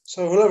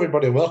So, hello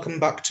everybody,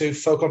 welcome back to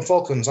Folk on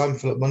Falcons. I'm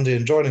Philip Mundy,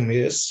 and joining me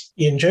is,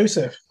 Ian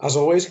Joseph. as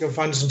always, you can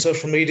find us on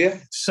social media.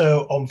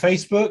 So on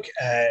Facebook,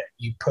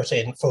 you put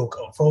in Folk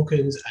on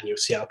Falcons and you'll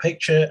see our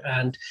picture.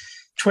 And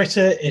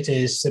Twitter, it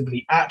is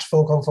simply at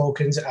Folk on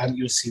Falcons and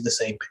you'll see the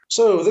same picture.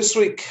 So, this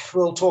week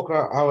we'll talk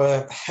about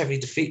our heavy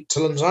defeat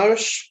to London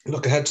Irish,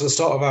 look ahead to the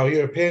start of our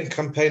European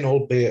campaign,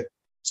 albeit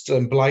still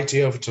in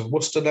Blighty, over to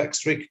Worcester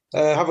next week.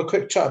 Have a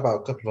quick chat about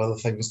a couple of other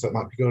things that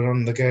might be going on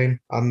in the game,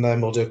 and then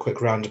we'll do a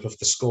quick roundup of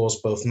the scores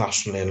both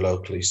nationally and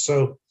locally.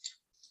 So,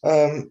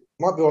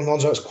 might be one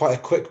of it's quite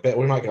a quick bit.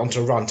 We might get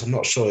onto a rant, I'm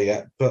not sure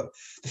yet. But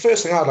the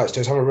first thing I'd like to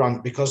do is have a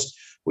rant because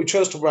we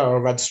chose to wear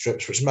our red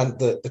strips, which meant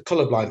that the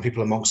colourblind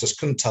people amongst us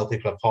couldn't tell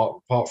people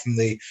apart from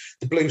the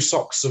blue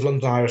socks of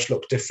London Irish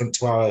look different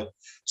to our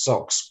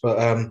socks.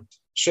 But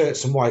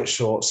shirts and white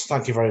shorts,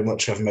 thank you very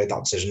much for having made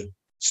that decision.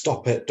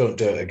 Stop it, don't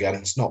do it again.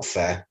 It's not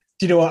fair.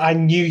 Do you know what? I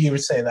knew you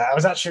would say that. I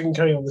was actually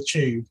going on the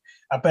tube.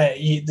 I bet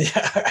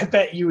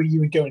you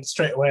were going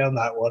straight away on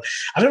that one.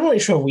 I'm not really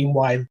sure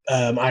why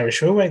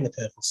Irish were wearing the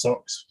purple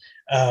socks.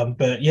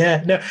 But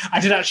yeah, no, I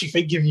did actually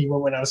think of you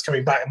when I was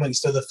coming back,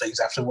 amongst other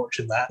things, after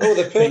watching that. Oh,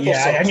 the purple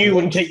socks. I knew it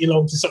wouldn't take you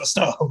long to sort of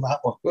start on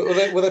that one.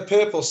 Were they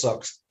purple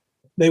socks?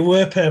 They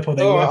were purple.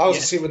 I was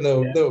assuming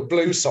they were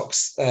blue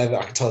socks that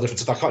I can tell the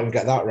difference. I can't even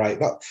get that right.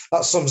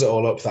 That sums it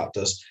all up, that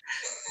does.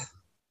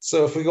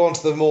 So if we go on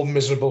to the more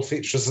miserable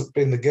features that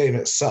being the game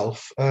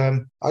itself,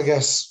 I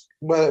guess,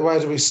 where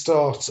do we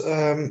start?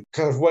 Kind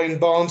of Wayne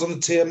Barnes on the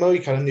TMO,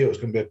 you kind of knew it was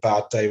going to be a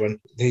bad day when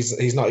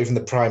he's not even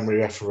the primary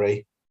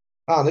referee.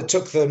 And it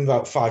took them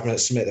about 5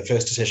 minutes to make the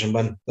first decision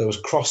when there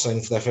was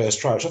crossing for their first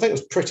try, which I think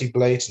was pretty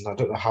blatant. I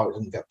don't know how it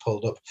didn't get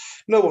pulled up.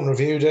 No one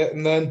reviewed it,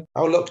 and then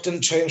our luck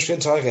didn't change for the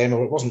entire game,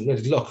 or it wasn't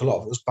really luck. A lot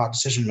of it was bad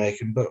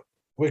decision-making, but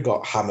we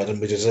got hammered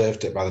and we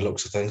deserved it by the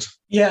looks of things.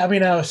 Yeah, I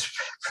mean, I was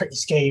pretty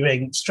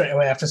scathing straight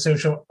away on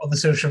the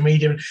social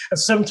media. And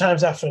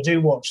sometimes after I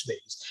do watch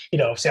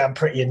these, obviously I'm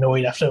pretty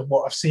annoyed after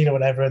what I've seen or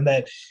whatever. And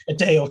then a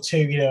day or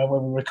two,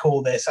 when we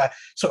record this, I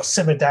sort of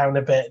simmer down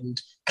a bit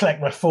and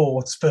collect my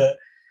thoughts. But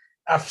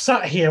I've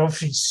sat here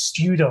obviously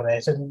stewed on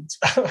it, and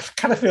I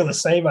kind of feel the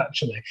same,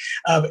 actually.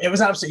 It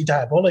was absolutely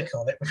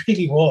diabolical. It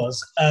really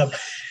was.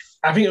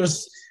 I think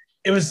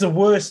it was the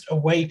worst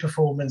away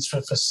performance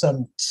for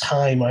some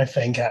time, I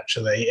think,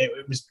 actually.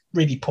 It was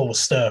really poor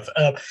stuff.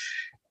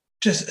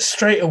 Just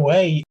straight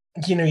away,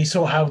 you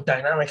saw how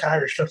dynamic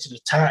Irish looked at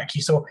attack.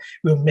 You saw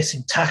we were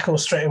missing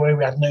tackles straight away.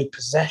 We had no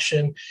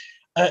possession.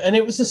 And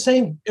it was the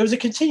same. It was a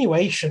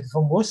continuation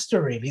from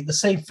Worcester, really. The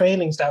same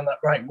failings down that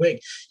right wing.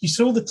 You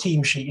saw the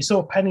team sheet. You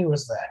saw Penny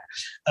was there.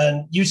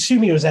 And you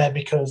assume he was there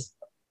because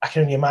I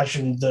can only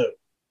imagine that,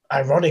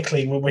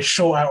 ironically, we're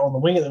short out on the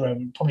wing at the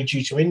moment, probably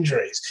due to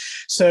injuries.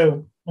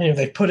 So,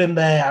 they put him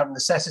there out of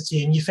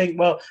necessity, and you think,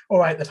 well, all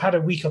right, they've had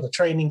a week on the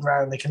training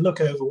ground. They can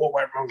look over what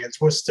went wrong against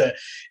Worcester.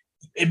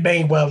 It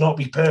may well not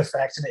be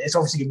perfect, and it's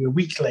obviously going to be a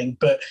weakling,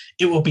 but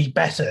it will be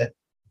better.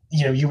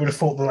 You would have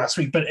thought than last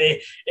week, but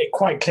it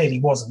quite clearly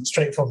wasn't,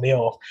 straight from the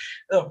off.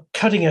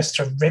 Cutting us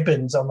to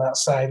ribbons on that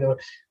side. There were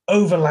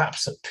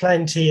overlaps at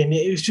plenty, and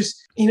it was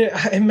just,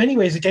 in many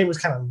ways, the game was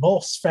kind of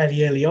lost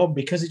fairly early on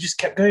because it just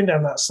kept going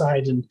down that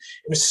side, and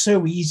it was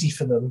so easy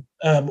for them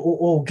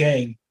all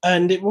game.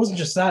 And it wasn't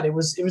just that; it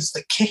was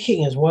the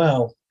kicking as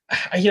well.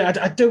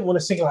 I don't want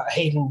to single out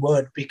Hayden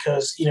Wood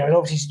because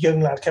obviously he's a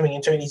young lad coming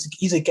into it.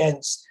 He's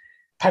against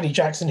Paddy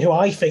Jackson, who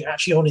I think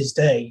actually on his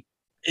day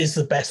is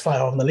the best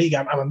flyer on the league.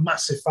 I'm a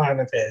massive fan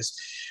of his,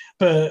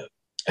 but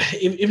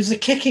it was the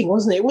kicking,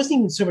 wasn't it? It wasn't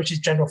even so much his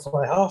general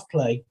fly half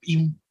play.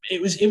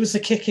 It was the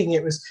kicking.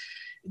 It was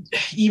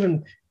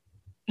even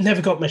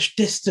never got much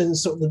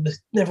distance. Sort of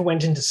never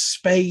went into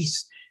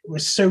space. It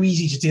was so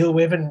easy to deal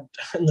with, and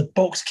the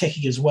box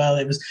kicking as well.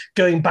 It was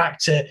going back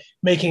to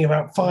making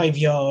about 5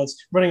 yards,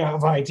 running out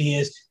of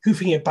ideas,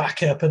 hoofing it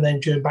back up, and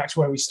then going back to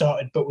where we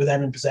started, but with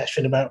them in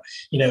possession about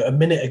a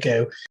minute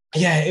ago.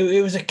 Yeah,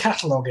 it was a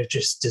catalogue of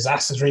just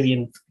disasters, really,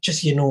 and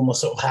just your normal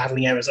sort of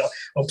handling errors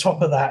on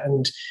top of that.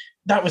 And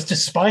that was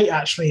despite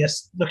actually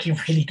us looking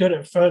really good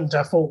at front.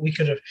 I thought we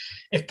could have,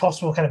 if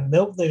possible, kind of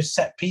milked those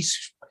set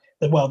piece,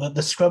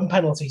 the scrum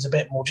penalties a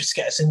bit more just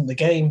to get us into the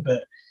game,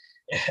 but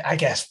I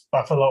guess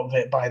for a lot of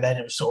it by then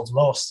it was sort of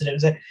lost, and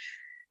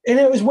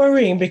it was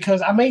worrying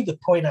because I made the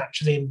point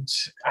actually, and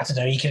I don't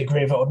know, you can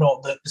agree with it or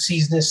not, that the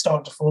season is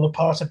starting to fall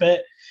apart a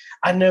bit.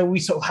 I know we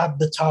sort of had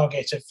the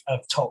target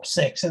of top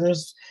six, and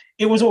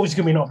it was always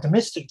going to be an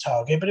optimistic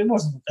target, but it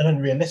wasn't an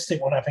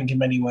unrealistic one, I think, in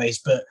many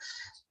ways. But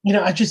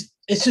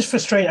it's just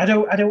frustrating. I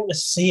don't want to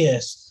see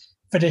us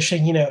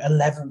finishing,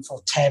 11th or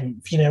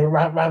 10th,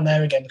 around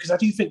there again, because I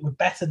do think we're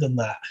better than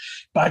that.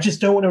 But I just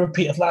don't want to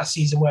repeat of last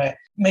season where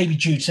maybe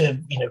due to,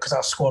 because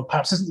our squad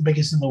perhaps isn't the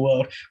biggest in the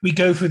world, we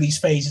go through these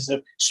phases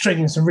of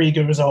stringing some really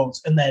good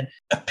results and then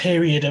a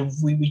period of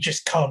we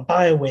just can't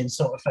buy a win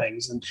sort of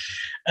things. And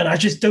I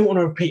just don't want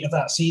to repeat of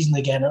that season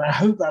again. And I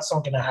hope that's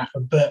not going to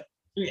happen. But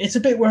it's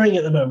a bit worrying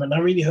at the moment. I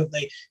really hope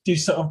they do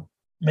sort of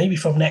maybe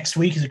from next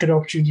week is a good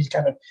opportunity to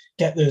kind of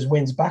get those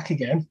wins back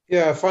again.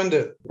 Yeah, I find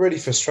it really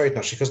frustrating,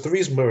 actually, because the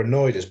reason we're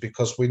annoyed is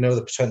because we know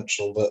the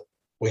potential that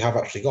we have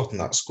actually got in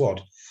that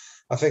squad.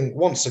 I think,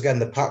 once again,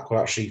 the pack were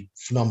actually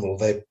phenomenal.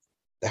 They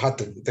had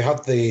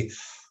the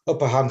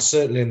upper hand,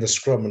 certainly in the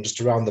scrum and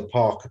just around the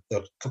park,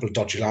 a couple of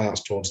dodgy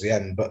lineouts towards the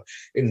end. But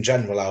in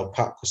general, our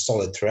pack was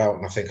solid throughout,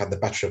 and I think had the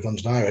better of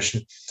London Irish.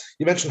 And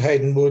you mentioned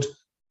Hayden Wood.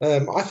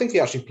 I think he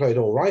actually played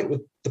all right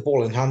with the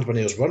ball in hand when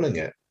he was running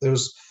it. There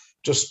was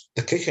just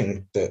the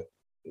kicking that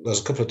there's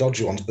a couple of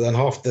dodgy ones, but then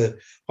half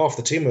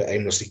the team were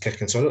aimlessly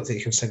kicking, so I don't think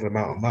you can single him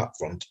out on that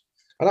front.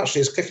 And actually,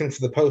 his kicking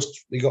for the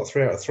post, he got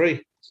 3 out of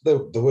 3. They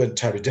weren't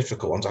terribly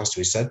difficult ones, has to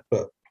be said,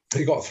 but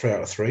he got 3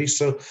 out of 3.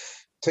 So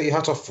take your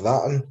hat off for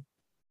that.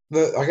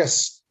 And I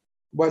guess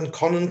when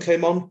Colin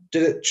came on,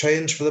 did it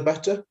change for the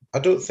better? I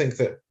don't think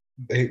that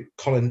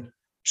Colin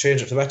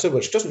changed it for the better,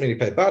 which doesn't mean he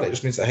played bad. It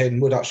just means that Hayden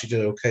Wood actually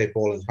did okay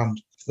ball in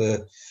hand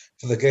for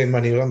the game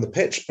when he was on the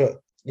pitch. But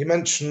you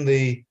mentioned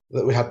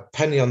that we had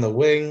Penny on the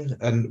wing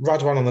and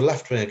Radwan on the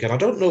left wing again. I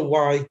don't know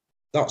why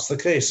that's the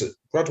case.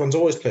 Radwan's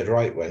always played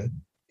right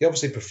wing. He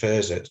obviously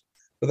prefers it.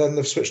 But then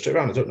they've switched it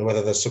around. I don't know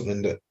whether there's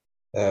something that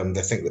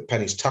they think that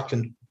Penny's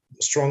tackling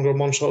stronger on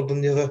one shoulder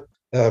than the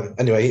other.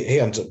 Anyway, he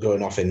ended up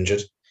going off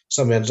injured.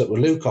 So we ended up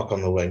with Lukoc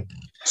on the wing.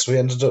 So we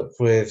ended up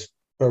with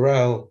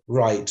Burrell,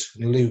 Wright,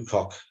 and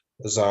Lukoc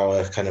as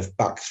our kind of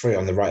back three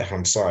on the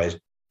right-hand side.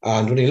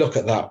 And when you look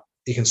at that,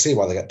 you can see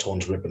why they get torn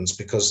to ribbons,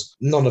 because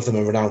none of them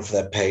are renowned for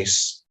their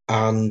pace,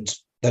 and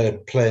they're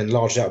playing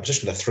largely out of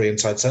position. They're 3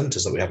 inside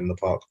centres that we had in the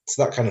park.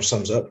 So that kind of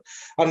sums up.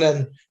 And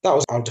then that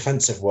was our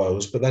defensive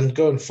woes. But then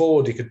going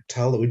forward, you could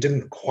tell that we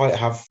didn't quite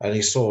have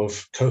any sort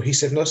of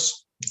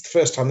cohesiveness. It's the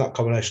first time that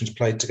combination's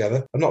played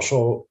together. I'm not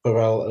sure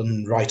Burrell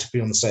and Wright have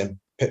been on the same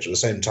pitch at the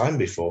same time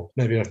before,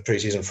 maybe in a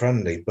pre-season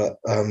friendly, but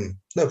no,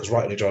 because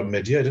Wright only joined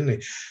mid-year, didn't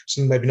he?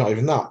 So maybe not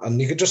even that. And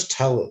you could just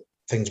tell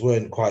things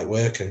weren't quite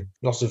working.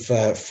 Lots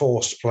of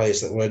forced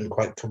plays that weren't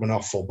quite coming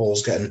off, or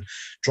balls getting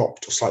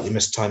dropped or slightly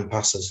mistimed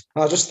passes.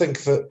 And I just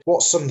think that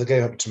what summed the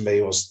game up to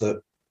me was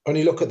that when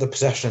you look at the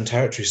possession and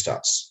territory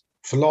stats,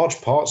 for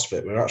large parts of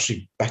it, we were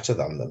actually better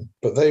than them.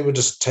 But they were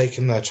just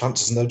taking their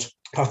chances, and they'd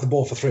have the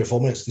ball for 3 or 4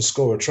 minutes and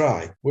score a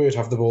try. We would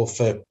have the ball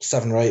for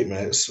 7 or 8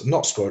 minutes and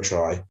not score a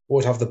try. We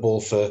would have the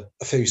ball for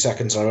a few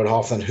seconds in our own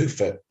half, then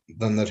hoof it.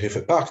 Then they'd hoof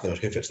it back, then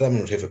they'd hoof it to them,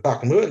 and they'd hoof it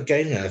back. And we weren't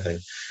gaining anything.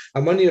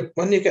 And when you're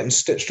getting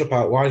stitched up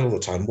out wide all the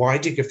time, why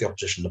do you give the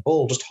opposition the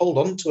ball? Just hold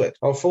on to it.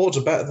 Our forwards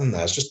are better than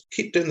theirs. Just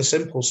keep doing the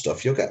simple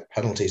stuff. You'll get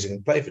penalties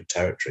and play for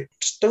territory.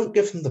 Just don't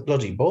give them the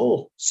bloody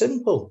ball.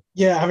 Simple.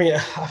 Yeah, I mean,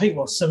 I think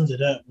what summed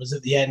it up was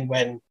at the end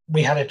when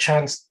we had a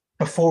chance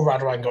before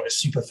Radwan got a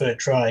super third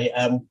try,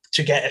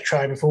 to get a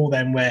try before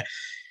then where,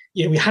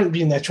 you know, we hadn't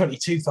been there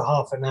 22 for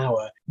half an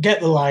hour, get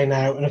the line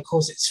out, and of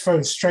course it's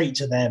thrown straight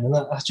to them, and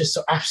that just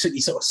absolutely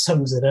sort of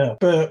sums it up.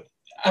 But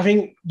I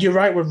think you're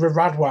right with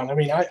Radwan. I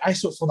mean, I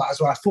sort of thought that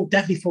as well.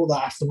 Definitely thought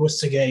that after the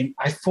Worcester game.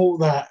 I thought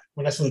that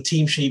when I saw the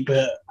team sheet,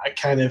 but I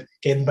kind of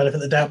gave him benefit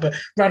of the doubt. But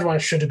Radwan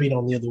should have been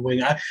on the other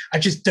wing. I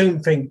just don't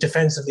think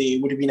defensively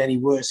it would have been any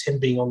worse him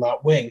being on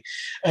that wing.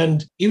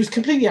 And he was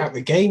completely out of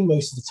the game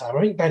most of the time.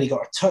 I think Benny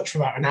got a touch for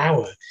about an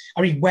hour.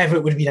 I mean, whether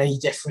it would have been any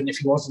different if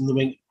he was on the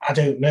wing, I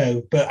don't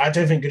know. But I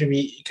don't think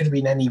it could have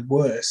been any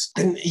worse.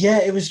 And yeah,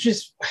 it was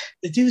just,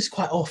 they do this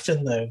quite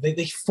often though.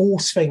 They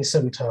force things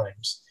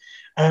sometimes.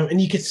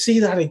 And you could see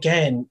that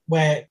again,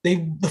 where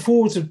the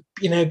forwards have,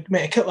 made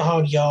a couple of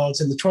hard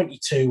yards in the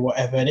 22,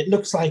 whatever, and it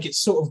looks like it's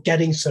sort of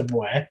getting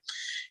somewhere,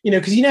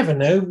 because you never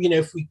know,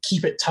 if we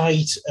keep it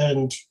tight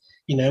and,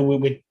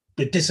 we're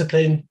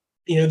disciplined,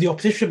 the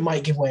opposition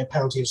might give away a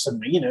penalty or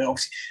something,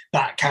 obviously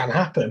that can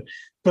happen.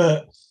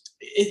 But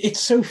it's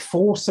so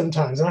forced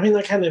sometimes. And I think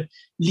that kind of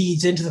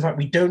leads into the fact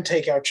we don't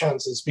take our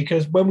chances,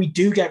 because when we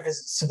do get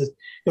visits to the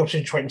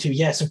opposition 22,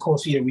 yes, of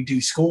course, we do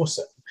score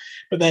some.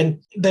 But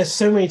then there's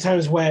so many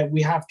times where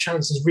we have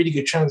chances, really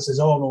good chances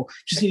on, or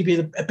just need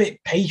to be a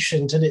bit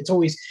patient. And it's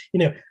always,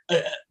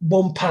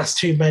 one pass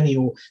too many,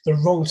 or the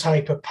wrong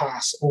type of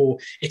pass, or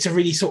it's a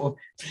really sort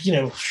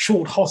of,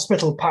 short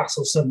hospital pass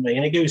or something,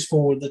 and it goes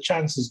forward, the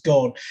chance is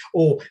gone.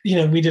 Or,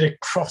 we did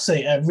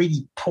a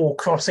really poor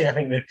crossing, I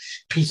think, with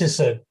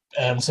Peterson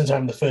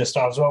sometime in the first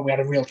half as well. We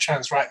had a real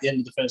chance right at the end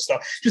of the first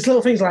half. Just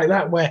little things like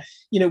that where,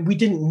 we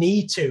didn't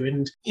need to.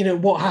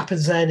 And, what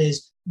happens then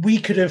is, we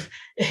could have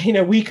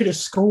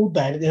scored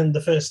then at the end of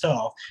the first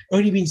half,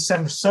 only been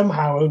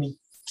only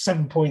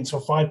 7 points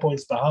or 5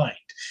 points behind.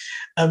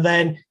 And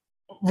then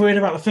we're in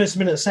about the first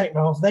minute of the second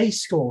half, they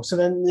score. So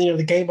then,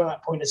 the game by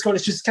that point is gone.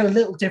 It's just kind of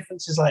little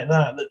differences like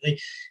that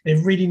they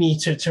really need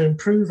to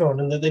improve on,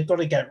 and that they've got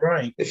to get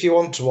right. If you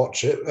want to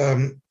watch it,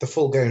 the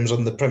full game's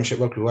on the Premiership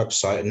Rugby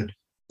website. And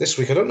this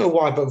week, I don't know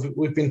why, but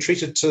we've been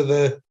treated to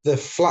the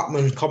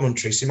Flatman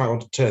commentary, so you might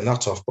want to turn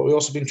that off. But we've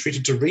also been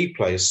treated to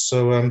replays.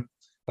 So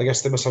I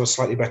guess they must have a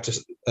slightly better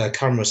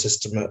camera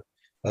system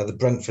at the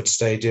Brentford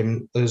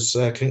Stadium as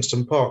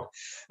Kingston Park.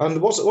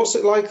 And what's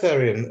it like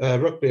there, Ian?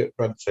 Rugby at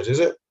Brentford, is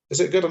it Is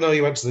it good? I know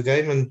you went to the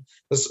game, and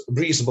there's a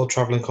reasonable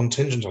travelling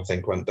contingent, I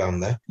think, went down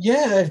there.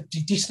 Yeah, a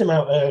decent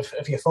amount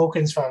of your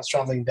Falcons fans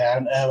travelling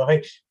down. I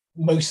think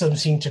most of them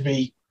seem to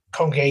be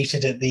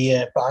congregated at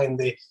the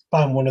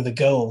behind one of the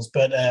goals.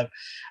 But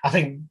I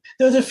think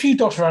there was a few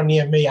dots around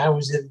near me. I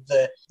was in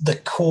the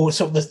core,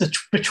 sort of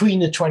between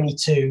the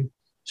 22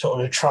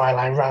 sort of try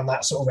line, around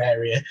that sort of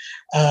area.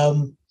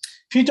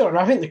 If you don't know,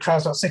 I think the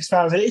crowd's about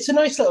 6,000. It's a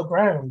nice little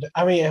ground.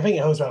 I mean, I think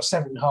it holds about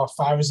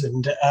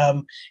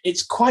 7,500.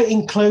 It's quite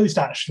enclosed,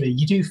 actually.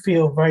 You do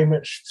feel very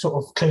much sort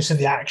of close to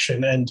the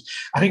action. And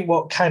I think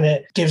what kind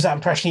of gives that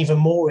impression even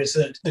more is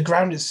that the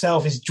ground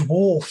itself is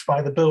dwarfed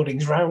by the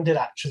buildings around it,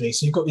 actually.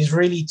 So you've got these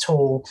really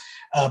tall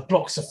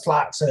blocks of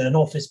flats and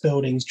office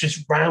buildings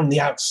just round the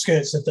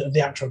outskirts of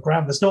the actual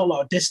ground. There's not a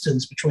lot of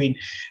distance between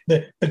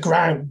the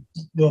ground,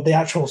 the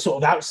actual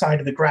sort of outside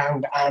of the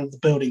ground and the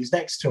buildings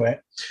next to it.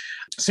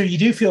 So you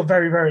do feel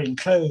very, very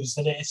enclosed,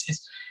 and it's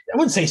I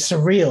wouldn't say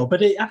surreal,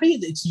 but I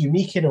think it's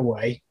unique in a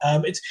way.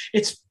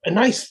 It's a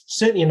nice,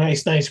 certainly a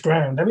nice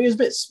ground. I mean, it was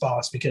a bit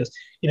sparse because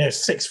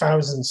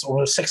 6,000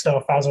 or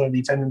 6,500 of the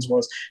attendance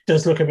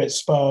does look a bit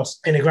sparse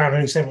in a ground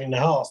only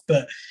 7.5,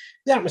 but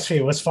the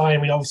atmosphere was fine.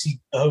 I mean,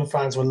 obviously the home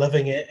fans were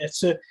loving it.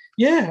 It's a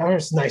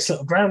nice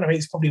little ground. I mean,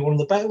 it's probably one of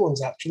the better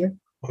ones actually.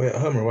 We're at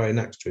home or away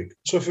next week.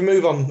 So if we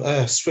move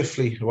on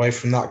swiftly away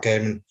from that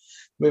game and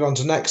move on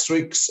to next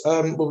week's,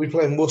 we'll be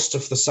playing Worcester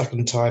for the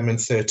second time in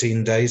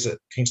 13 days at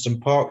Kingston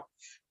Park.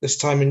 This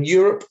time in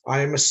Europe. I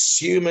am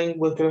assuming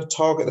we're going to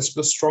target this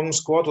with a strong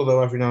squad,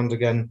 although every now and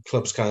again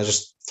clubs kind of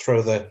just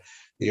throw the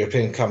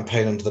European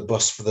campaign under the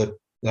bus for to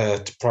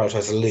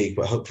prioritise the league.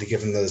 But hopefully,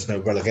 given there's no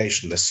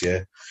relegation this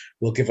year,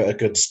 we'll give it a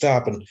good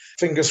stab. And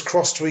fingers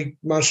crossed we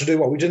managed to do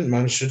what we didn't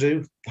manage to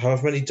do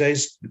however many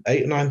days,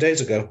 8 or 9 days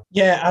ago.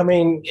 Yeah, I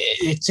mean,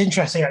 it's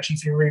interesting actually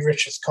if you read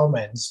Richard's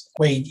comments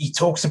where he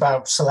talks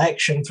about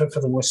selection for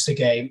the Worcester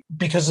game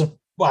because of,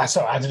 well,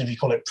 sorry, I don't know if you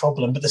call it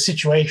problem, but the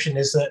situation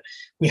is that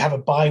we have a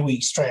bye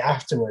week straight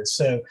afterwards.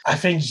 So I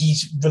think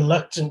he's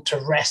reluctant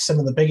to rest some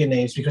of the bigger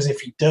names because if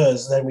he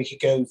does, then we could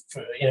go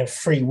for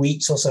 3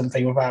 weeks or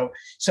something without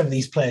some of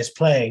these players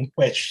playing,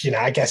 which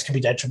I guess can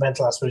be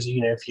detrimental. I suppose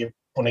if you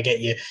want to get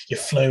your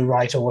flow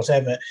right or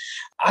whatever.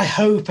 I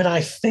hope and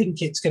I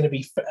think it's going to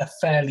be a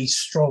fairly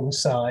strong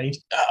side.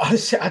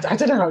 Honestly, I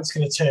don't know how it's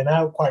going to turn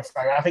out, quite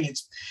frankly. I think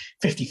it's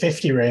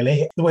 50-50,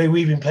 really. The way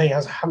we've been playing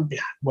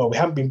we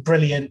haven't been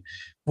brilliant.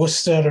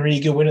 Worcester are a really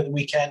good win at the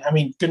weekend. I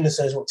mean, goodness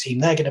knows what team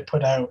they're going to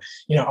put out.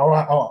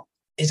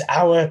 Is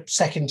our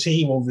second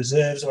team or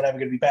reserves or whatever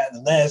going to be better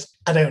than theirs?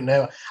 I don't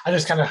know. I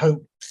just kind of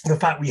hope the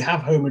fact we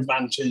have home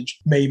advantage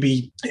may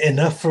be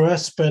enough for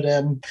us, but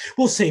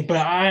we'll see.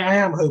 But I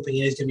am hoping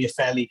it is going to be a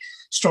fairly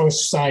strong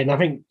side. And I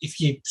think if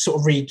you sort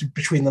of read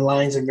between the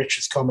lines in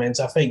Richard's comments,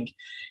 I think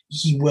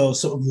he will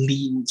sort of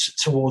lean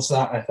towards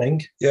that, I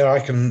think. Yeah, I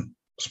can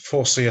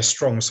foresee a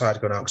strong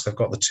side going out because they've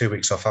got the 2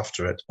 weeks off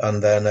after it.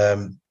 And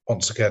then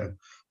once again,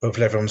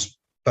 hopefully everyone's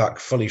back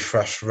fully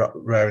fresh,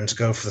 raring to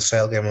go for the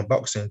Sale game on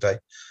Boxing Day.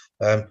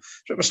 It's a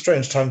bit of a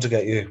strange time to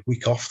get your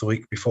week off the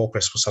week before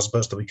Christmas as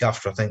opposed to the week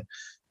after. I think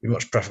it'd be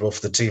much preferable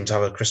for the team to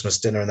have a Christmas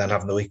dinner and then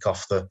having the week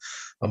off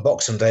on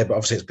Boxing Day. But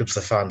obviously it's good for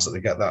the fans that we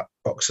get that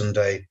Boxing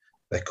Day.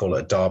 They call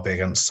it a derby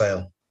against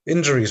Sale.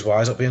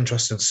 Injuries-wise, it'll be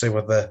interesting to see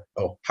how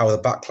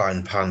the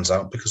backline pans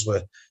out because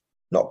we're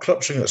not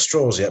clutching at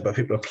straws yet, but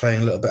people are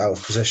playing a little bit out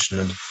of position.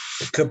 And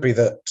it could be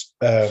that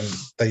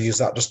they use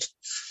that just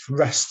to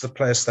rest the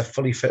players so they're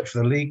fully fit for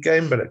the league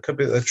game, but it could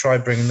be that they try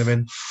bringing them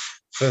in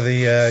for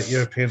the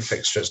European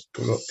fixtures.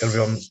 We're going to be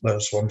on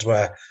those ones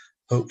where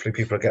hopefully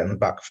people are getting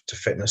back to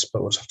fitness,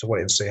 but we'll just have to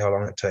wait and see how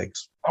long it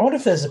takes. I wonder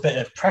if there's a bit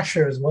of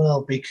pressure as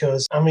well,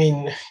 because, I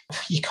mean,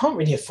 you can't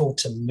really afford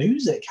to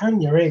lose it, can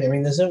you, really? I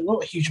mean, there's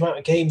not a huge amount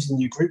of games in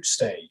your group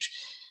stage.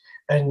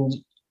 And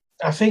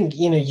I think,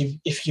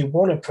 if you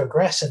want to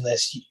progress in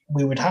this,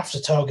 we would have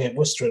to target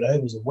Worcester at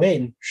home as a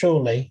win,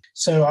 surely.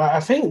 So I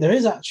think there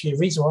is actually a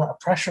reasonable amount of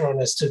pressure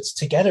on us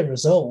to get a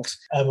result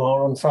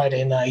on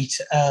Friday night.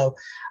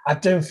 I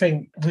don't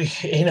think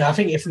I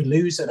think if we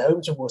lose at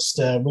home to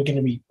Worcester, we're going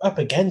to be up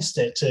against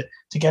it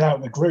to get out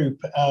of the group.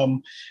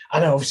 I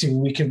know obviously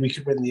we could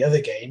win the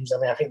other games. I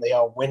mean, I think they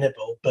are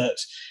winnable, but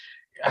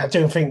I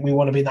don't think we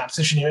want to be in that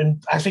position here.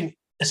 And I think,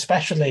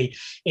 especially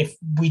if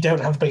we don't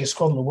have the biggest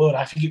squad in the world,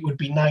 I think it would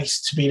be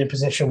nice to be in a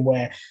position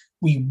where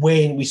we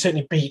win. We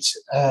certainly beat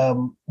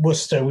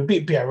Worcester. We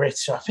beat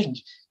Biarritz, I think,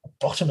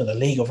 bottom of the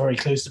league or very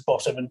close to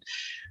bottom.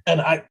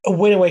 And a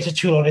win away to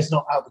Toulon is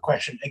not out of the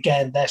question.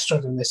 Again, they're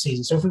struggling this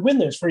season. So if we win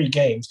those 3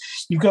 games,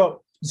 you've got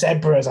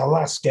Zebra as our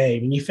last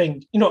game, and you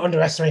think you're not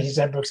underestimating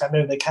Zebra because I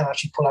know they can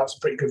actually pull out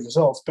some pretty good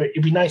results, but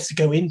it'd be nice to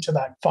go into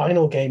that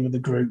final game of the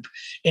group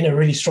in a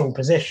really strong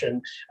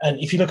position. And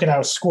if you look at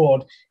our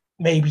squad,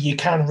 maybe you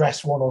can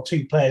rest 1 or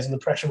 2 players and the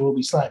pressure will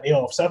be slightly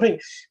off. So I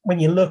think when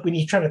you're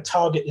trying to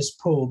target this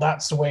pool,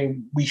 that's the way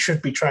we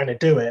should be trying to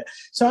do it.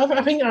 So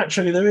I think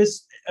actually there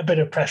is a bit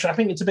of pressure. I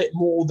think it's a bit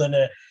more than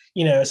a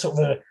sort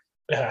of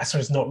I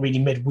suppose not really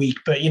midweek,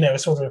 but,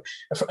 sort of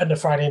a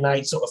Friday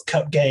night sort of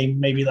cup game,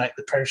 maybe like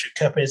the Premiership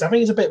Cup is. I think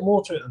there's a bit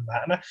more to it than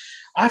that. And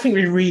I think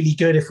we're really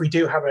good if we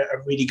do have a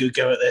really good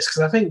go at this,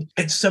 because I think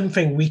it's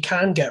something we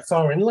can get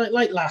far in.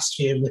 Like last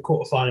year in the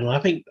quarterfinal, I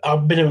think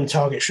our minimum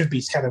target should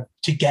be kind of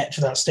to get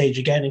to that stage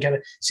again and kind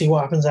of see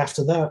what happens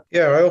after that.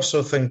 Yeah, I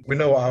also think we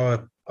know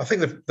I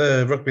think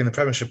the rugby in the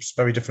Premiership is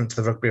very different to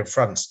the rugby of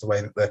France, the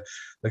way that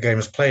the game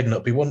is played. And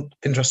it'll be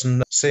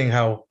interesting seeing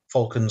how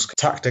Falcons'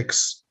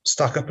 tactics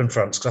stack up in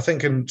France. Because I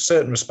think in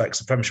certain respects,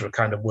 the Premiership have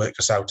kind of worked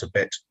us out a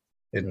bit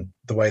in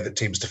the way that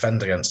teams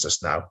defend against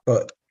us now.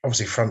 But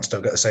obviously France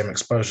don't get the same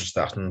exposure to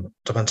that, and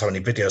depends how many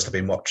videos they've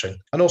been watching.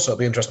 And also it'll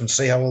be interesting to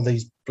see how all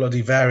these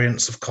bloody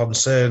variants of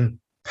concern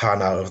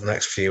pan out over the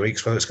next few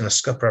weeks, whether it's going to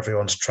scupper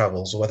everyone's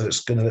travels or whether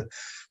it's going to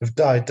have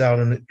died down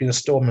and it been a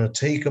storm in a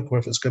teacup, or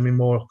if it's going to be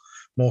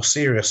more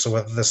serious, or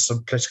whether there's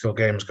some political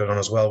games going on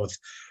as well with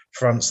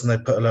France and they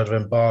put a load of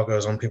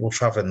embargoes on people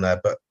travelling there.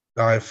 But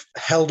I've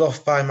held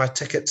off buying my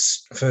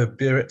tickets for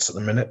Biarritz at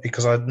the minute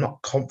because I'm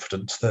not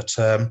confident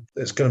that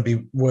it's going to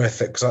be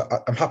worth it, because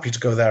I'm happy to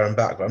go there and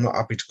back, but I'm not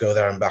happy to go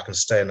there and back and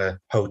stay in a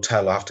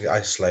hotel. I have to get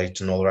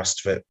isolated and all the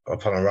rest of it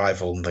upon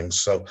arrival and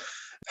things. So I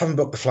haven't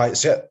booked the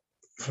flights yet.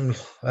 From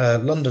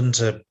London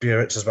to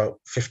Biarritz is about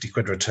 50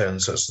 quid return,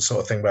 so it's the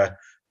sort of thing where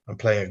I'm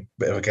playing a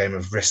bit of a game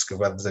of risk of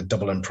whether they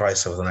double in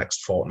price over the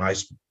next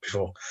fortnight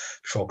before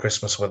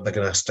Christmas, whether they're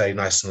going to stay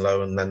nice and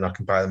low and then I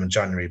can buy them in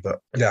January. But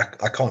yeah,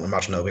 I can't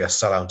imagine it'll be a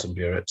sellout in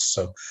Biarritz.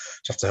 So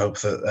just have to hope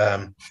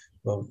that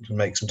we'll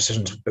make some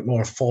decisions a bit more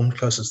informed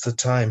closer to the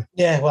time.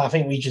 Yeah, well, I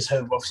think we just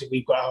hope, obviously,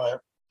 we've got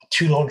our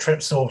Toulon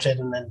trip sorted,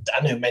 and then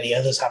I know many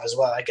others have as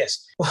well, I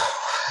guess.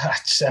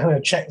 I'm going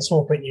to check the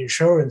small print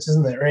insurance,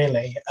 isn't it,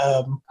 really?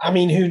 I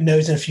mean, who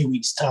knows in a few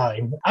weeks'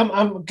 time?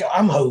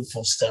 I'm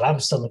hopeful still.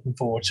 I'm still looking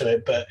forward to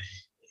it, but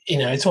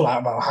it's all out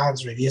of our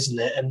hands, really, isn't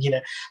it? And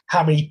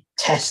how many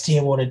tests do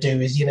you want to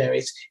do? Is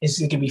it's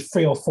going to be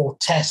 3 or 4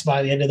 tests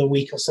by the end of the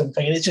week or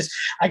something, and it's just,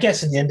 I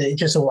guess in the end it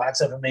just all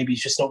adds up, and maybe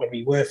it's just not going to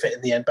be worth it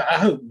in the end. But I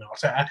hope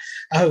not.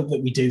 I hope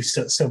that we do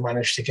still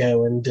manage to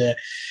go, and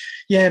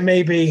yeah,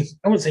 maybe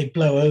I wouldn't say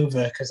blow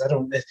over, because I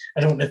don't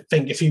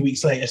think a few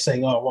weeks later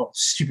saying, oh, what a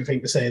stupid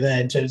thing to say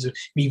there in terms of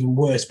even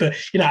worse. But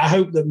I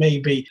hope that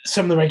maybe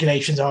some of the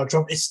regulations are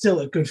dropped. It's still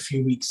a good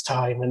few weeks'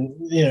 time,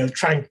 and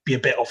try and be a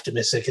bit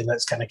optimistic, and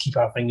let's kind of keep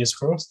our fingers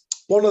crossed.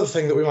 One other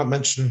thing that we might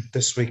mention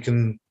this week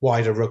in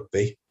wider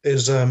rugby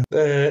is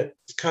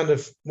kind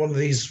of one of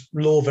these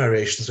law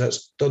variations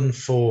that's done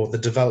for the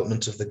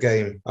development of the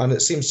game. And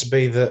it seems to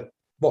be that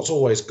what's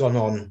always gone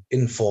on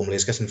informally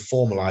is getting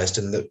formalised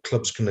in that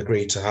clubs can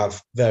agree to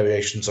have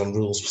variations on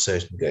rules for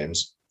certain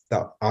games.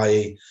 That,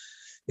 i.e.,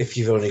 if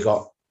you've only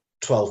got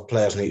 12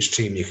 players on each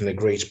team, you can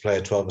agree to play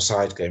a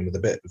 12-a-side game with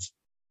a bit of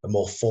a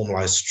more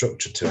formalised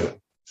structure to it.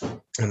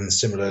 And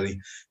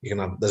similarly, they're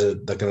going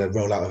to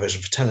roll out a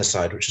version for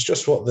 10-a-side, which is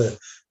just what the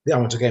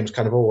amateur game's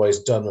kind of always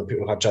done when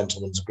people had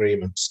gentlemen's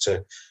agreements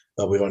to,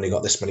 we've only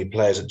got this many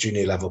players at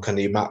junior level, can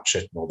you match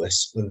it and all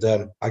this?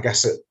 And I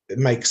guess it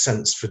makes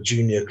sense for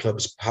junior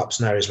clubs, perhaps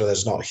in areas where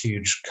there's not a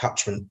huge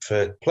catchment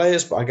for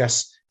players, but I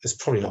guess it's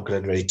probably not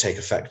going to really take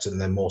effect in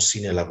the more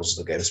senior levels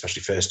of the game,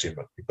 especially first team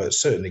rugby, but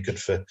it's certainly good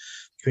for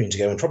community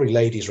game and probably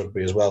ladies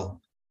rugby as well.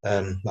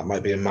 That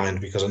might be in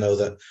mind, because I know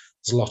that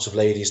there's a lot of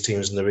ladies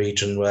teams in the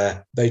region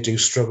where they do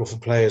struggle for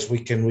players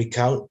week in, week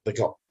out. They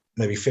got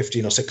maybe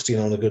 15 or 16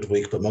 on a good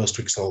week, but most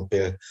weeks there'll be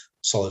a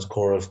solid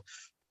core of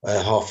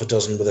half a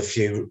dozen with a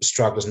few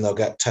stragglers, and they'll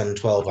get 10,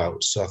 12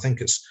 out. So I think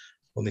it's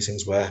one of these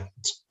things where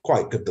it's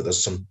quite good that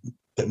there's some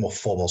bit more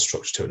formal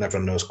structure to it and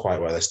everyone knows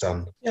quite where they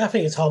stand. Yeah, I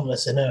think it's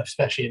harmless enough,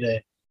 especially at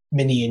the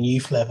mini and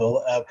youth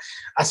level.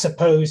 I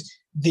suppose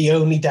the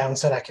only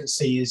downside I can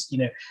see is,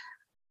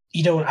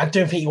 I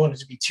don't think you want it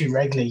to be too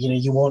regular.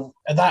 You want,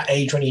 at that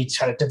age when you're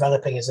kind of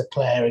developing as a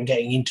player and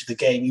getting into the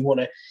game, you want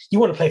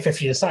to play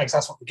 15-a-side, because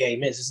that's what the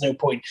game is. There's no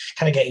point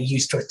kind of getting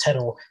used to a 10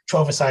 or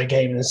 12-a-side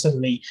game and then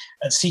suddenly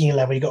at senior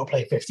level you've got to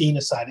play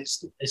 15-a-side.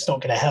 It's not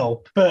going to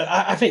help. But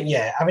I think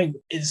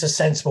it's a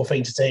sensible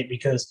thing to take,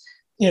 because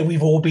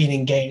we've all been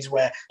in games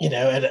where, at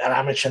an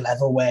amateur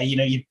level where,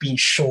 you've been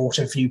short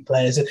a few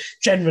players. And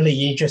generally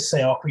you just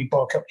say, oh, can we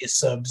bulk up your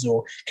subs,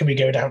 or can we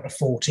go down to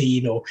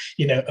 14, or,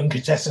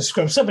 uncontested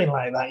scrum, something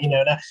like that.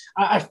 And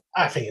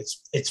I think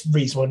it's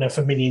reasonable enough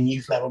for mini and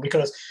youth level,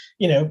 because,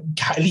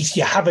 at least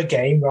you have a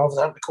game rather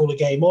than having to call a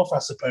game off, I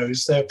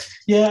suppose. So,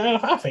 yeah,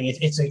 I think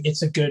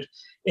it's a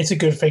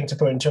good thing to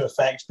put into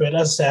effect. But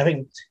as I say, I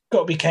think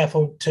got to be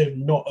careful to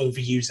not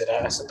overuse it,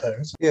 I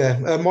suppose. Yeah,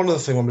 one other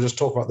thing when we just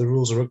talk about the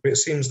rules of rugby, it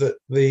seems that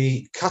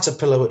the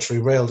caterpillar which we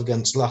railed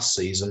against last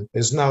season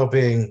is now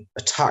being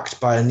attacked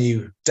by a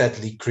new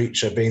deadly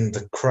creature, being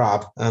the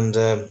crab. And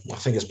I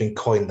think it's been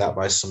coined that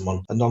by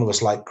someone. And none of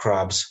us like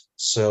crabs.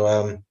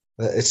 So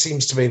it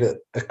seems to me that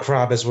a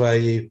crab is where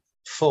you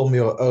form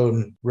your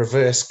own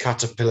reverse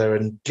caterpillar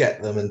and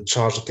get them and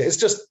charge them. It's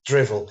just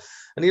drivel.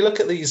 And you look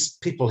at these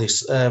people who,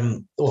 I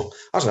don't know,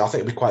 I think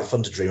it'd be quite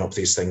fun to dream up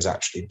these things,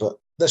 actually. But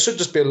there should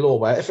just be a law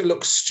where if it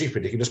looks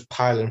stupid, you can just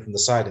pile in from the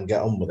side and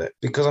get on with it.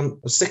 Because I'm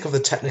sick of the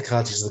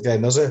technicalities of the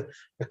game. There's a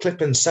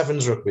clip in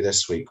Sevens Rugby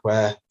this week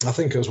where I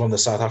think it was one of the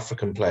South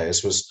African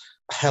players was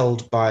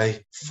held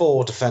by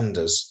 4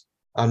 defenders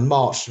and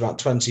marched about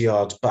 20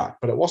 yards back.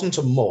 But it wasn't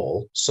a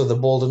maul, so the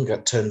ball didn't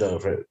get turned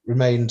over. It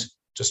remained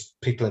just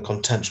people in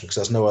contention because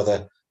there's no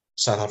other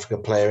South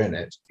African player in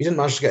it. He didn't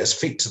manage to get his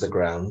feet to the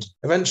ground.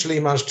 Eventually,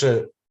 he managed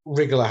to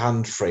wriggle a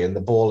hand free and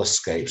the ball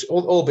escaped,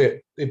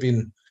 albeit it'd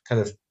been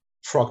kind of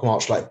frog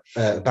marched like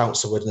a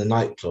bouncer would in a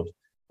nightclub,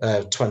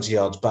 20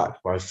 yards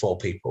back by 4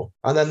 people.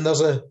 And then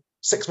there's a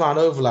 6-man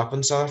overlap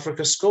and South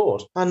Africa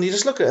scored. And you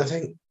just look at it and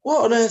think,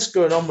 what on earth's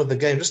going on with the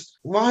game? Just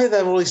why are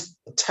there all these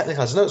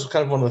technicalities? I know it's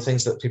kind of one of the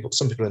things that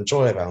some people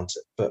enjoy about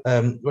it, but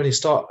when you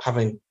start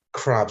having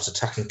crabs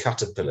attacking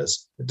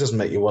caterpillars, it does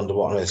make you wonder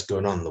what on earth's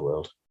going on in the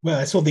world. Well,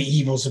 it's all the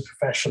evils of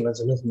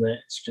professionalism, isn't it?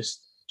 It's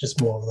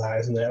just more of that,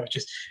 isn't it?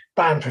 Just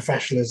ban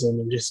professionalism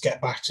and just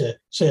get back to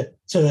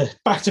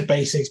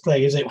basics,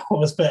 play as it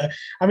was. But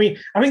I mean,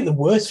 I think the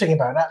worst thing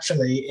about it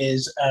actually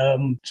is I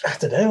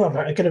don't know. I'm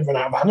going to run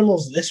out of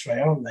animals at this rate,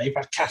 aren't they? You've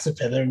had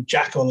caterpillar and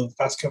jackal over the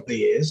past couple of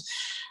years.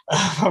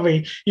 I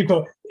mean, you've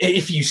got,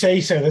 if you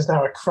say so, there's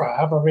now a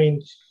crab. I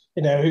mean,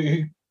 you know,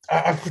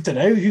 I don't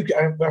know who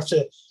I have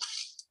to.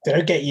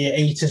 Get your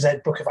A to Z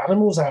book of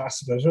animals out, I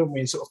suppose, won't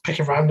we? And sort of pick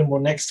a random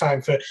one next time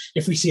for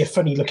if we see a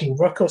funny looking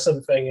ruck or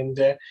something.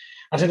 And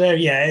I don't know,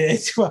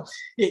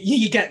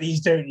 you get these,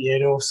 don't you,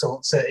 in all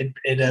sorts.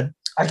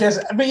 I guess,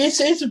 I mean,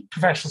 it's a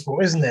professional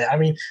sport, isn't it? I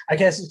mean, I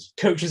guess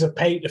coaches are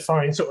paid to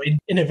find sort of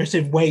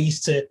innovative ways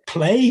to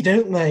play,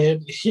 don't they?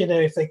 And, you know,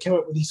 if they come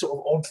up with these sort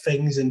of odd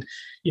things and,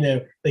 you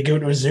know, they go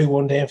to a zoo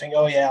one day and think,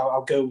 oh, yeah,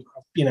 I'll go,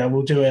 you know,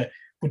 we'll do a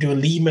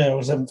lemur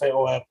or something,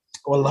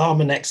 or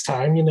llama next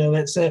time, you know,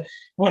 let's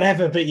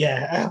whatever. But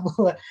yeah,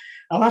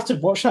 I'll have to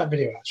watch that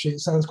video. Actually,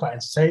 it sounds quite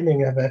entertaining.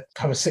 Have a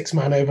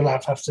 6-man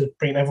overlap, have to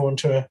bring everyone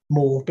to a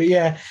mall. But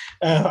yeah,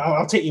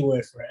 I'll take your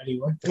word for it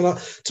anyway.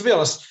 Well, to be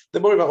honest,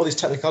 they're worried about all these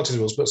technicalities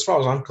rules, but as far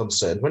as I'm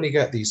concerned, when you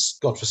get these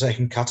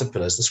godforsaken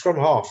caterpillars, the scrum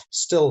half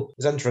still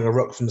is entering a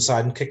ruck from the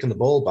side and kicking the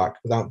ball back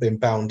without being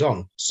bound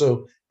on.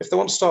 So if they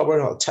want to start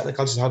worrying about the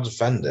technicalities of how to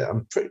defend it,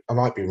 I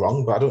might be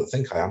wrong, but I don't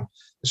think I am.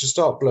 They should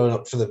start blowing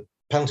up for the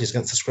penalties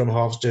against the scrum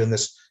halves, doing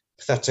this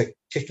pathetic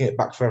kicking it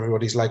back for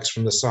everybody's legs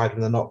from the side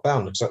when they're not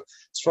bound. So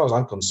as far as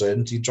I'm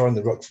concerned, you join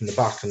the ruck from the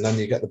back and then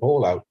you get the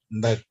ball out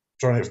and they're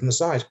drawing it from the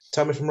side.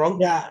 Tell me if I'm wrong.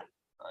 Yeah,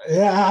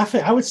 I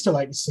think I would still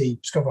like to see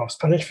scrum halves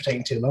punished for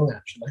taking too long,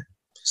 actually.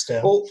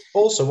 Still.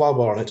 Also, while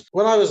we're on it,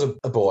 when I was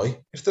a boy,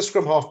 if the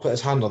scrum half put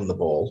his hand on the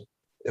ball,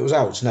 it was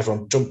out and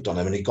everyone jumped on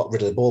him and he got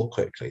rid of the ball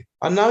quickly.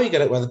 And now you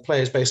get it where the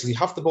players basically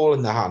have the ball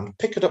in their hand,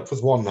 pick it up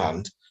with one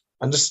hand,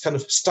 and just kind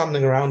of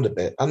standing around a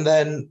bit. And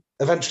then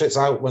eventually it's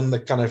out when they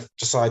kind of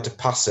decide to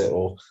pass it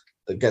or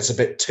it gets a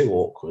bit too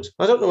awkward.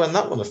 I don't know when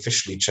that one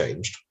officially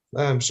changed.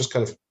 It's just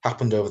kind of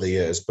happened over the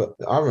years. But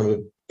I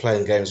remember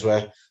playing games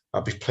where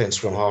I'd be playing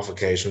scrum half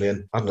occasionally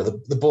and I don't know,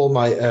 the ball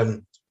might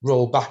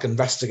roll back and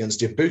rest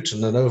against your boot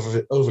and an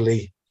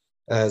overly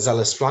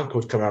zealous flanker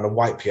would come around and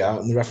wipe you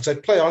out and the ref would say,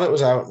 play on, it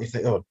was out. And you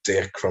think, oh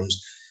dear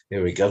crumbs,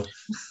 here we go.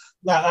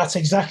 That's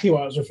exactly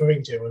what I was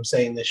referring to when I'm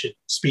saying they should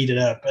speed it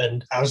up.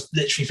 And I was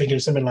literally thinking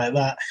of something like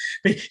that.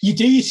 But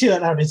you see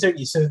that nowadays, don't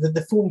you? So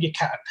the form your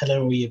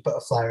caterpillar or your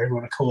butterfly, whatever you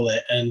want to call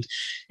it. And,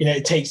 you know,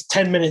 it takes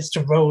 10 minutes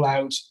to roll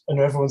out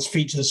under everyone's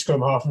feet to the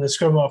scrum half. And the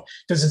scrum half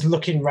does this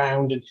looking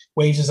round and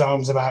waves his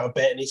arms about a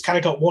bit. And he's kind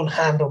of got one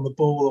hand on the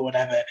ball or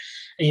whatever,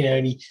 you know,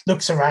 and he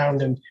looks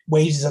around and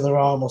waves his other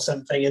arm or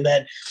something. And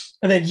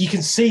then you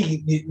can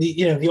see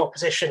the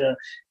opposition,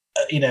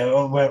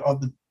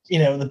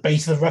 on the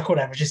base of the ruck or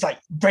whatever, just like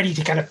ready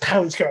to kind of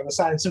pounce, go on the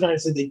side. And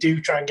sometimes they do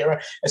try and get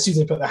around as soon as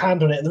they put their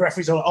hand on it. And the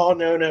referee's like, oh,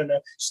 no,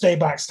 stay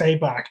back.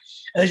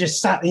 And they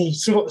just sat and you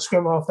saw the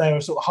scrum half there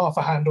with sort of half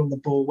a hand on the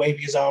ball,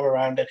 waving his arm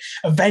around it.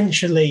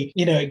 Eventually,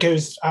 you know, it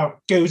goes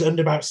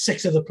under about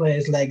 6 of the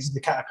players' legs in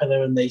the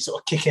caterpillar and they sort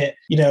of kick it,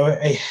 you know,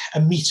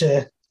 a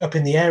metre up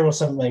in the air or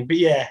something. But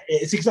yeah,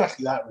 it's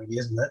exactly that really,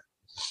 isn't it?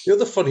 The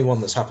other funny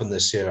one that's happened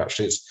this year,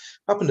 actually, it's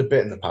happened a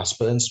bit in the past,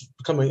 but it's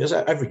becoming,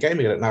 every game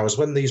you get it now, is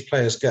when these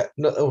players get,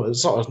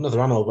 it's not another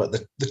animal, but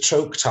the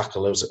choke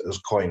tackle as it was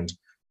coined,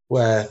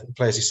 where the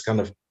players used to kind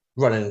of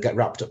run in and get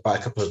wrapped up by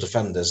a couple of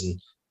defenders and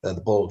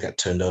the ball will get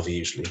turned over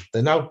usually.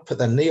 They now put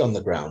their knee on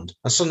the ground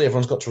and suddenly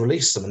everyone's got to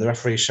release them and the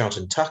referee's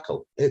shouting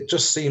tackle. It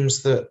just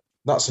seems that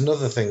that's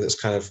another thing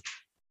that's kind of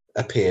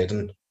appeared,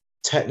 and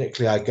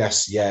technically I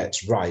guess, yeah,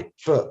 it's right.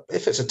 But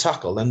if it's a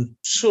tackle, then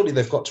surely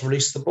they've got to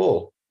release the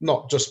ball,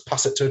 not just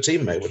pass it to a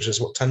teammate, which is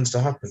what tends to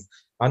happen.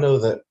 I know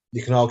that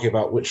you can argue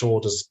about which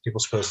orders people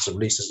are supposed to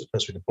release. Is it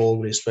supposed to be the ball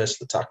release first,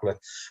 the tackler?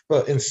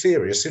 But in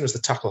theory, as soon as the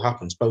tackle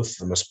happens, both of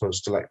them are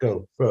supposed to let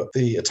go. But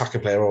the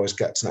attacking player always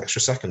gets an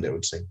extra second, it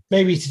would seem.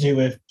 Maybe to do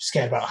with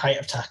scared about height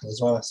of tackle as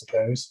well, I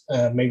suppose.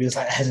 Maybe there's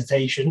like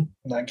hesitation,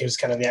 and that gives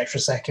kind of the extra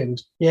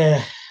second.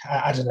 Yeah,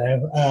 I don't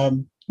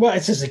know. Well,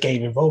 it's just a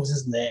game involved,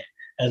 isn't it?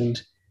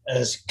 And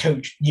as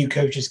new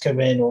coaches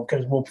come in or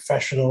becomes more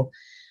professional,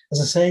 as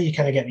I say, you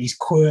kind of get these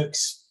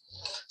quirks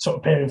sort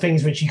of pairing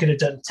things which you could have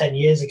done 10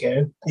 years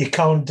ago, you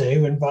can't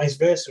do, and vice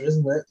versa,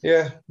 isn't it?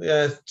 Yeah.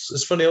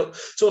 It's funny.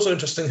 It's also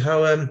interesting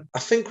how I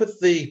think with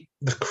the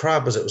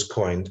crab, as it was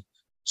coined,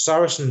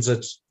 Saracens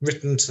had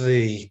written to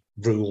the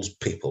rules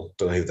people,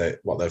 don't know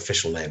what their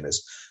official name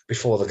is,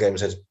 before the game,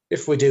 said,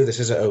 if we do this,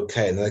 is it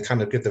okay? And they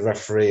kind of give the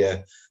referee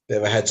a bit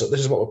of a heads up. This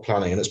is what we're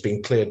planning, and it's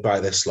been cleared by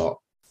this lot.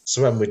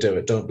 So when we do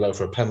it, don't blow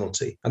for a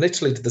penalty. And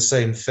Italy did the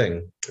same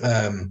thing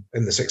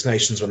in the Six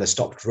Nations when they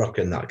stopped ruck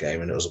in that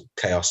game, and it was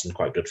chaos and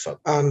quite good fun.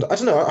 And I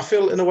don't know, I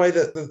feel in a way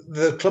that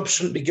the club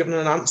shouldn't be given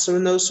an answer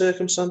in those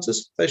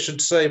circumstances. They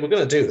should say, we're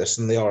going to do this,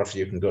 and the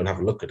RFU can go and have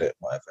a look at it,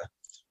 whatever.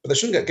 But they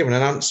shouldn't get given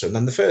an answer. And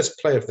then the first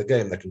play of the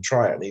game, they can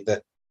try it, and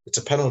either it's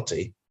a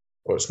penalty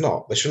or it's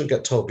not. They shouldn't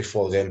get told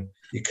before the game,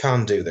 you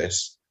can do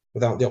this,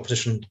 without the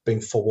opposition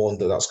being forewarned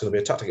that that's going to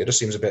be a tactic. It just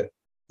seems a bit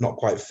not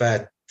quite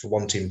fair for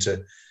one team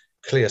to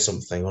clear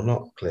something or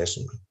not clear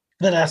something.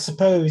 Then I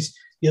suppose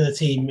the other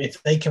team,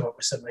 if they come up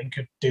with something,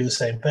 could do the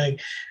same thing.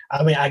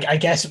 I mean, I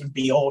guess it would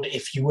be odd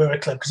if you were a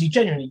club, because you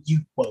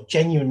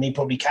genuinely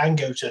probably can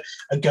go to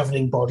a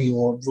governing body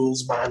or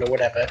rules man or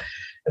whatever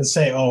and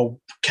say, oh,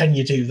 can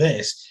you do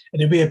this?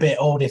 And it'd be a bit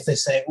odd if they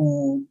say,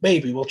 oh,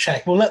 maybe we'll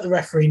check. We'll let the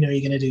referee know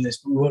you're going to do this,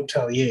 but we won't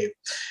tell you.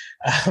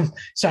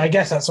 So I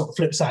guess that's sort of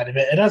the flip side of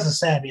it. And as I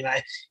say, I mean,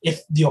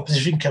 if the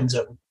opposition comes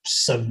up with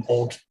some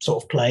odd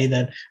sort of play,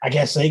 then I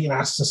guess they can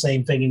ask the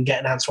same thing and get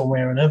an answer one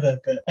way or another.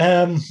 But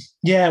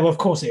yeah, well, of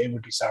course it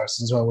would be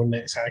Saracens as well, wouldn't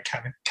it? So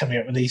kind of coming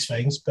up with these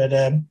things. But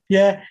I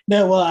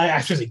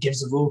suppose it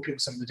gives the rule people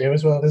something to do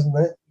as well, doesn't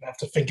it? You have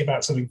to think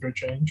about something for a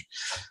change.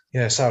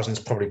 Yeah, Saracens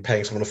probably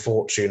paying someone a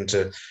fortune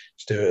to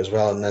do it as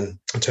well, and then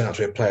turn out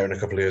to be a player in a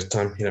couple of years'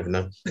 time. You never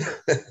know.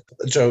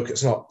 A joke.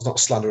 It's not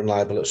slander and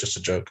libel. It's just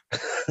a joke.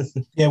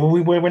 Yeah,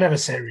 well, we're never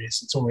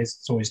serious. It's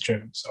always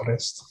true. It's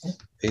honest.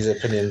 These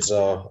opinions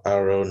are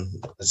our own,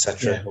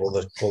 etc. Yeah. All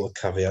the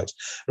caveats.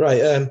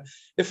 Right.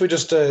 If we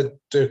just do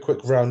a quick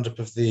roundup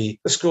of the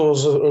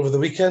scores over the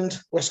weekend,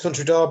 West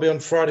Country Derby on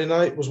Friday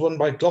night was won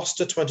by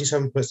Gloucester,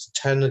 27 points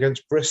to 10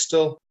 against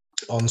Bristol.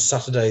 On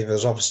Saturday,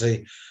 there's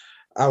obviously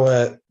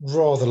our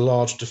rather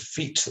large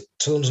defeat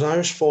to London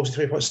Irish,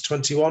 43 points to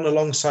 21,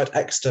 alongside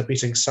Exeter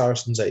beating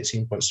Saracens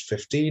 18 points to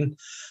 15,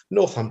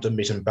 Northampton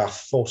beating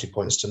Bath 40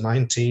 points to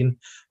 19,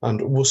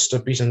 and Worcester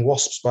beating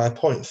Wasps by a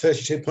point,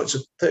 32 points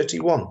to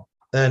 31.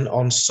 Then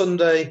on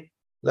Sunday,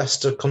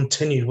 Leicester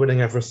continued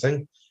winning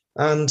everything,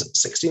 and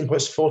 16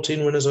 points to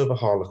 14 winners over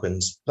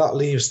Harlequins. That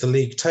leaves the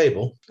league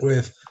table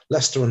with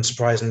Leicester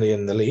unsurprisingly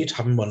in the lead,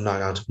 having won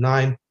 9 out of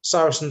 9.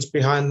 Saracens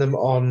behind them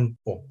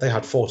they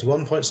had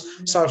 41 points.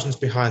 Saracens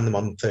behind them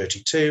on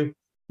 32.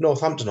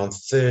 Northampton on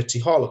 30.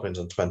 Harlequins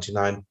on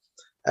 29.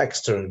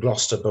 Exeter and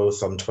Gloucester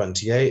both on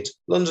 28.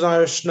 London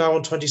Irish now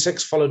on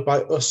 26, followed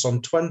by us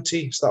on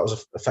 20. So that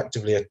was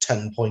effectively a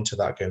 10-pointer,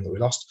 that game that we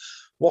lost.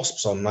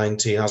 Wasps on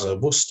 19, as are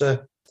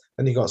Worcester.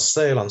 Then you got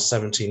Sale on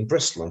 17,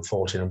 Bristol on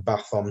 14, and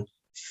Bath on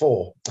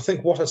 4. I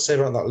think what I'd say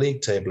about that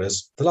league table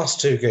is the last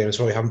two games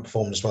where we haven't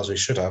performed as well as we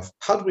should have,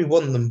 had we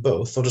won them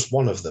both, or just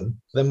one of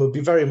them, then we'd be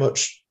very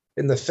much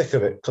in the thick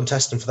of it,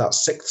 contesting for that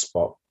 6th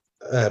spot.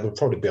 We'll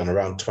probably be on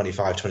around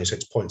 25,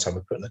 26 points,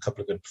 having put in a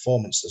couple of good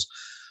performances.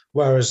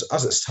 Whereas,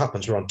 as it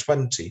happens, we're on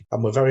 20,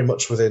 and we're very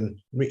much within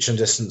reaching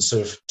distance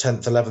of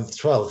 10th, 11th,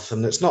 12th.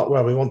 And it's not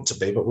where we want to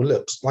be, but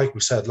like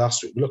we said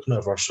last week, we're looking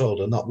over our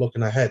shoulder, not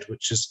looking ahead,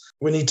 which is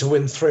we need to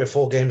win 3 or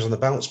 4 games on the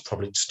bounce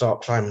probably to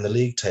start climbing the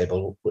league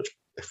table, which,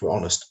 if we're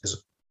honest, is a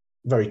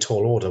very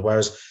tall order.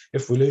 Whereas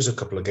if we lose a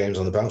couple of games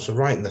on the bounce, we're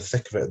right in the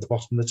thick of it at the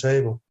bottom of the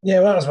table.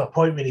 Yeah, well, that was my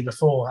point really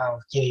before, how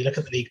you look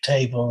at the league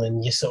table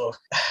and you're sort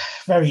of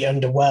very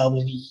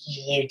underwhelmed.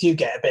 You do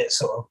get a bit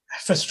sort of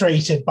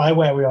frustrated by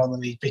where we are in the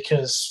league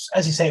because,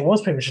 as you say, it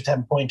was pretty much a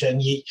 10-pointer,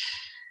 and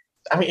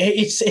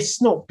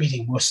it's not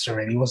beating Worcester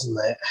really, wasn't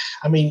it?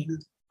 I mean,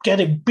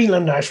 beating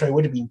London Irish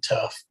would have been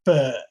tough,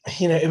 but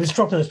it was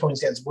dropping those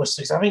points against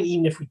Worcester. So I think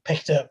even if we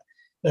picked up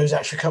those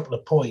extra couple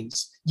of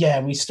points, yeah,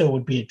 we still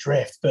would be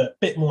adrift, but a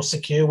bit more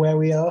secure where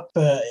we are.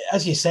 But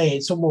as you say,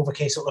 it's more of a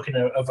case of looking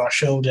over our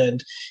shoulder,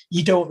 and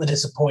you don't want the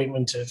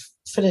disappointment of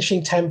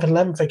finishing 10th and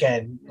 11th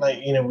again,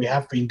 like we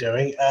have been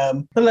doing.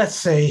 But let's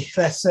see.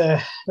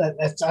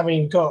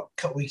 We've got a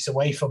couple of weeks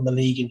away from the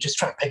league and just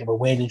try and pick up a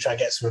win and try and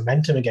get some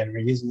momentum again,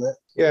 really, isn't it?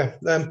 Yeah.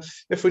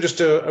 If we just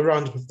do a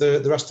roundup of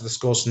the rest of the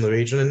scores from the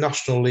region, in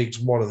National Leagues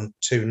 1 and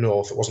 2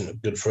 North, it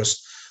wasn't good for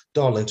us.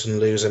 Darlington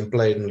losing,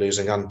 Blaydon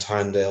losing, and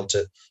Tynedale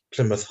to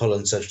Plymouth, Hull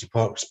and Sedgley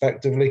Park,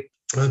 respectively.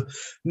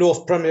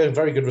 North Premier,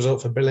 very good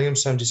result for Billingham,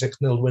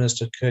 76-0 winners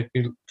to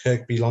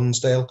Kirkby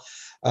Lonsdale,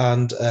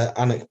 and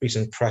Alnwick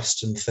beating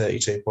Preston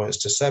 32 points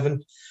to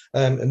 7.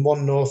 In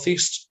 1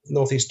 Northeast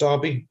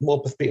Derby,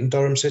 Morpeth beating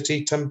Durham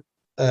City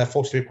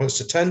 43 points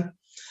to 10.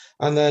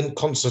 And then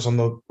Consett on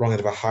the wrong end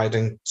of a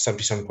hiding,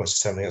 77 points to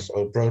 7 against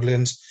Old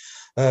Broadlands.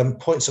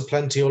 Points are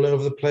plenty all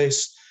over the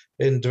place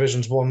in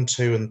Divisions 1,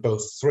 2 and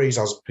both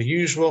 3s as per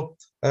usual.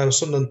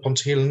 Sunderland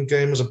Pontehelan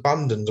game was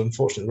abandoned.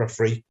 Unfortunately, the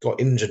referee got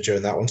injured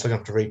during that one, so they're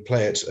going to have to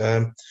replay it.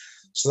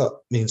 So that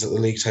means that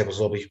the league tables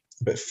will be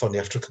a bit funny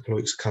after a couple of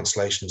weeks of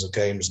cancellations of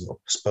games and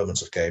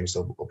postponements of games.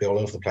 They'll be all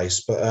over the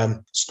place.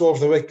 But score of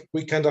the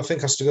weekend, I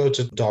think, has to go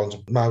to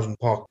Darlington Mowden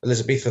Park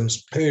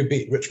Elizabethans, who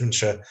beat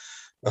Richmondshire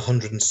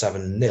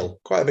 107-0.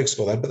 Quite a big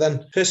score there. But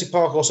then Percy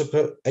Park also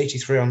put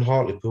 83 on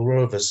Hartlepool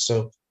Rovers.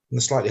 So in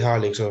the slightly higher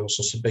leagues,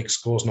 also some big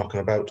scores knocking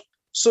about.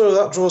 So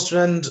that draws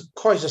to an end.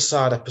 Quite a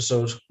sad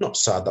episode. Not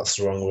sad, that's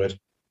the wrong word.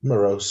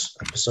 Morose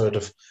episode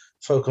of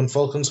Folk on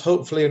Falcons.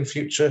 Hopefully in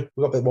future,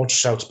 we've got a bit more to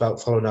shout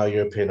about following our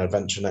European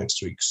adventure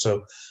next week.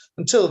 So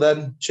until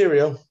then,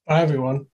 cheerio. Bye, everyone.